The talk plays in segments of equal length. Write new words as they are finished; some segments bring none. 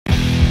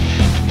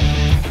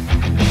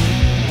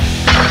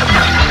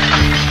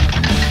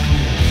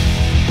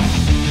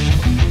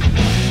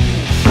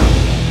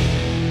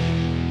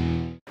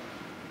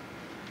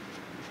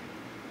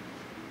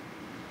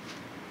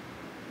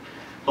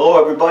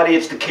everybody.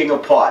 It's the King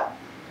of Pot.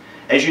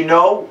 As you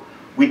know,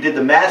 we did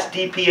the mass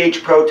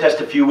DPH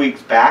protest a few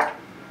weeks back.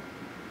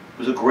 It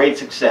was a great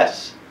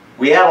success.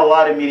 We had a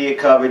lot of media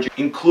coverage,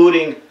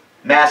 including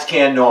Mass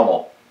Can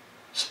Normal.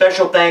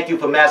 Special thank you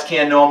for Mass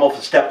Can Normal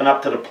for stepping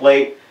up to the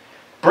plate,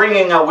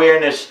 bringing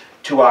awareness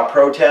to our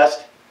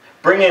protest,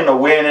 bringing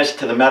awareness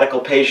to the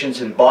medical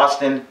patients in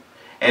Boston,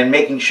 and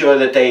making sure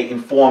that they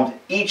informed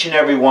each and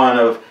every one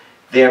of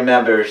their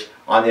members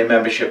on their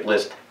membership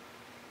list.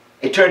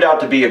 It turned out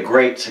to be a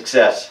great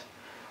success.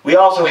 We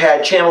also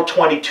had Channel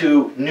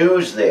 22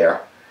 News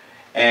there,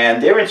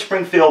 and they're in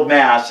Springfield,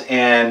 Mass,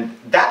 and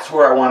that's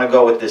where I want to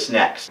go with this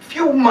next. A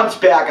few months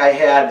back I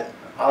had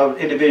an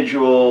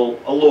individual,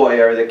 a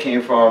lawyer that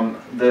came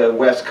from the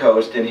West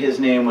Coast, and his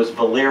name was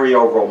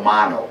Valerio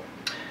Romano.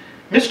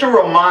 Mr.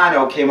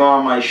 Romano came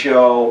on my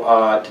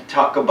show to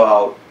talk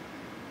about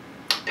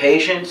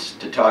patients,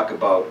 to talk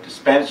about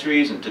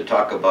dispensaries, and to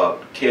talk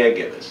about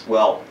caregivers.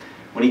 Well,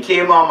 when he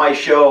came on my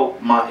show,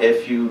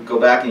 if you go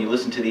back and you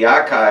listen to the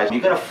archives,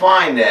 you're going to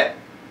find that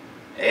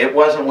it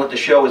wasn't what the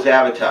show was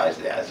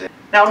advertised as.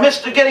 Now,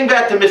 getting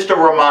back to Mr.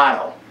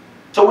 Romano.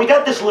 So we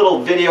got this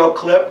little video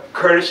clip,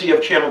 courtesy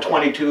of Channel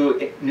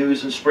 22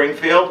 News in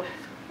Springfield.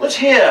 Let's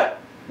hear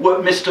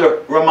what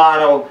Mr.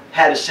 Romano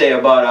had to say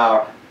about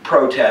our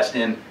protest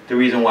and the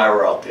reason why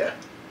we're out there.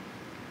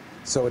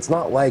 So it's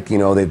not like, you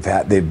know, they've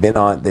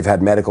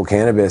had medical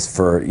cannabis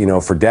for, you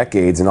know, for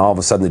decades, and all of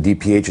a sudden the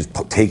DPH is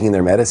taking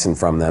their medicine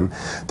from them.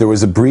 There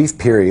was a brief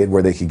period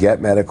where they could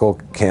get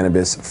medical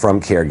cannabis from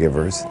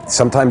caregivers.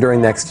 Sometime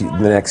during the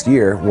next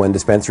year, when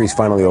dispensaries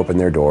finally open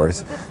their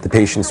doors, the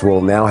patients will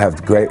now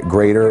have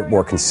greater,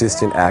 more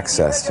consistent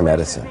access to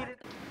medicine.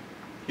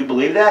 You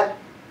believe that?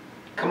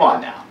 Come on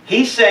now.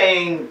 He's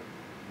saying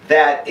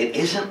that it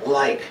isn't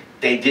like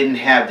they didn't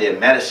have their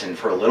medicine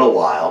for a little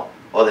while,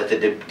 or that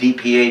the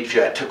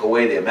DPH took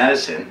away their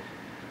medicine.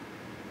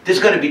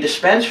 There's going to be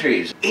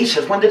dispensaries. He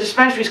says when the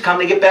dispensaries come,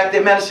 they get back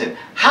their medicine.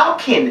 How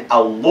can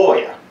a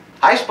lawyer,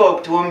 I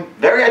spoke to him,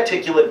 very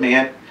articulate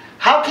man,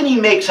 how can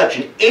he make such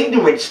an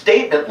ignorant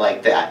statement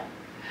like that?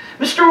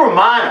 Mr.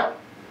 Romano,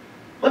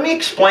 let me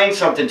explain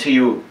something to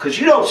you, because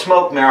you don't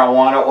smoke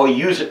marijuana or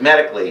use it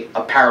medically,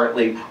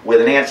 apparently,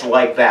 with an answer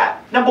like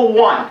that. Number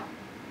one,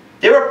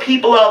 there are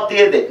people out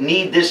there that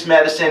need this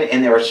medicine,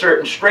 and there are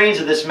certain strains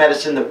of this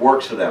medicine that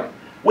works for them.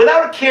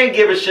 Without a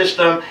caregiver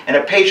system and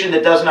a patient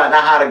that does not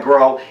know how to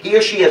grow, he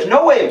or she has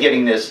no way of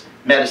getting this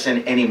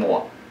medicine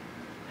anymore.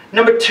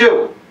 Number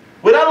two,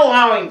 without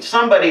allowing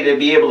somebody to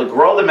be able to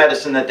grow the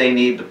medicine that they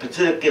need, the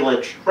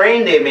particular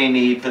strain they may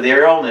need for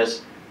their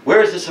illness,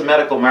 where is this a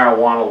medical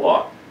marijuana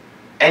law?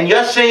 And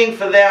you're saying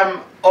for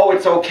them, oh,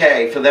 it's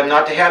okay for them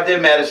not to have their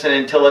medicine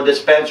until a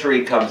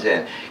dispensary comes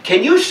in.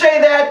 Can you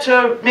say that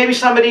to maybe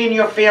somebody in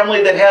your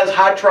family that has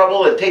heart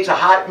trouble, that takes a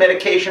heart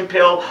medication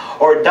pill,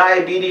 or a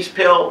diabetes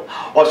pill,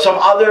 or some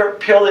other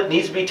pill that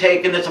needs to be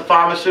taken that's a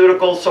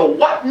pharmaceutical? So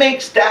what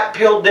makes that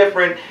pill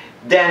different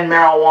than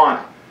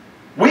marijuana?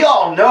 We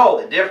all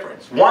know the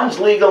difference. One's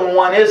legal and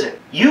one isn't.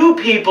 You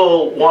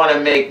people want to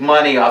make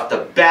money off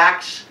the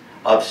backs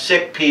of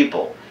sick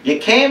people. You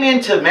came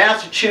into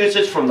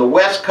Massachusetts from the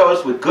West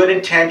Coast with good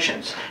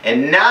intentions,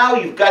 and now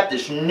you've got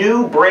this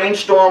new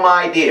brainstorm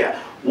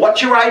idea.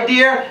 What's your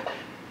idea?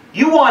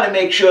 You want to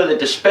make sure that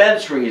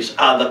dispensaries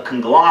are the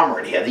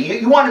conglomerate here.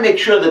 You want to make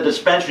sure that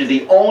dispensaries are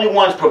the only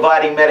ones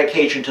providing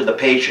medication to the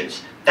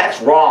patients.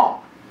 That's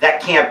wrong.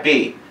 That can't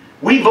be.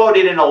 We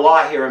voted in a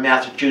law here in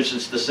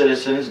Massachusetts, the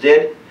citizens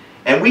did,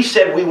 and we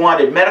said we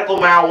wanted medical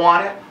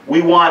marijuana,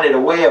 we wanted a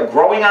way of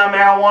growing our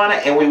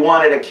marijuana, and we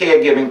wanted a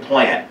caregiving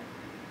plan.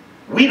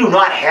 We do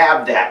not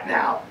have that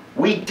now.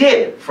 We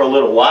did for a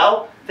little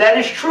while. That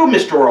is true,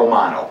 Mr.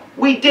 Romano.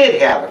 We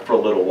did have it for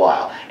a little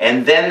while.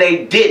 And then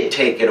they did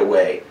take it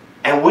away.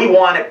 And we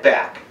want it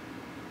back.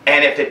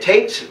 And if it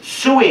takes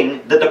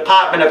suing the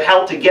Department of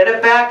Health to get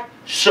it back,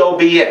 so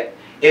be it.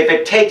 If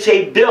it takes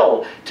a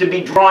bill to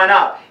be drawn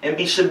up and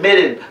be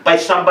submitted by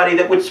somebody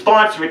that would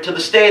sponsor it to the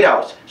State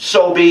House,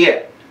 so be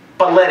it.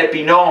 But let it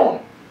be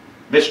known,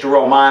 Mr.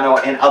 Romano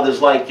and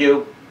others like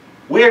you,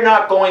 we're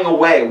not going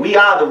away. We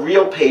are the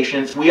real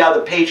patients. We are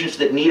the patients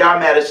that need our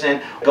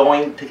medicine,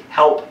 going to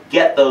help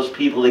get those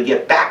people to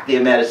get back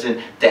their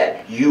medicine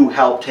that you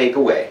helped take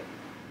away.